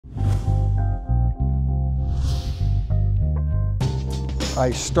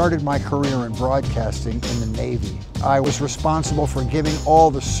I started my career in broadcasting in the Navy. I was responsible for giving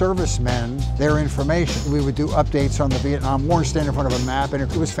all the servicemen their information. We would do updates on the Vietnam War and stand in front of a map, and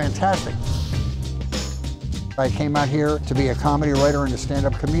it was fantastic. I came out here to be a comedy writer and a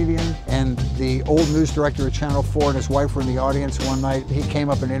stand-up comedian, and the old news director at Channel 4 and his wife were in the audience one night. He came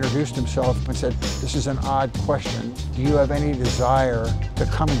up and introduced himself and said, "This is an odd question. Do you have any desire to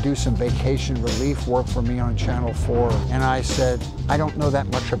come and do some vacation relief work for me on Channel 4? And I said, "I don't know that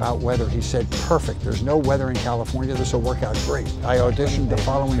much about weather." He said, "Perfect. There's no weather in California. This will work out great." I auditioned the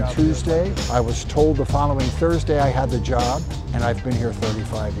following Tuesday. I was told the following Thursday I had the job, and I've been here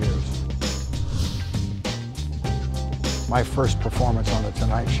 35 years. My first performance on The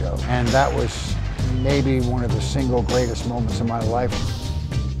Tonight Show, and that was maybe one of the single greatest moments in my life.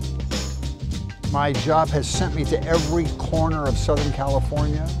 My job has sent me to every corner of Southern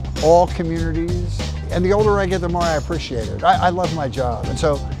California, all communities, and the older I get, the more I appreciate it. I love my job, and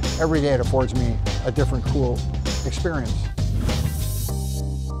so every day it affords me a different cool experience.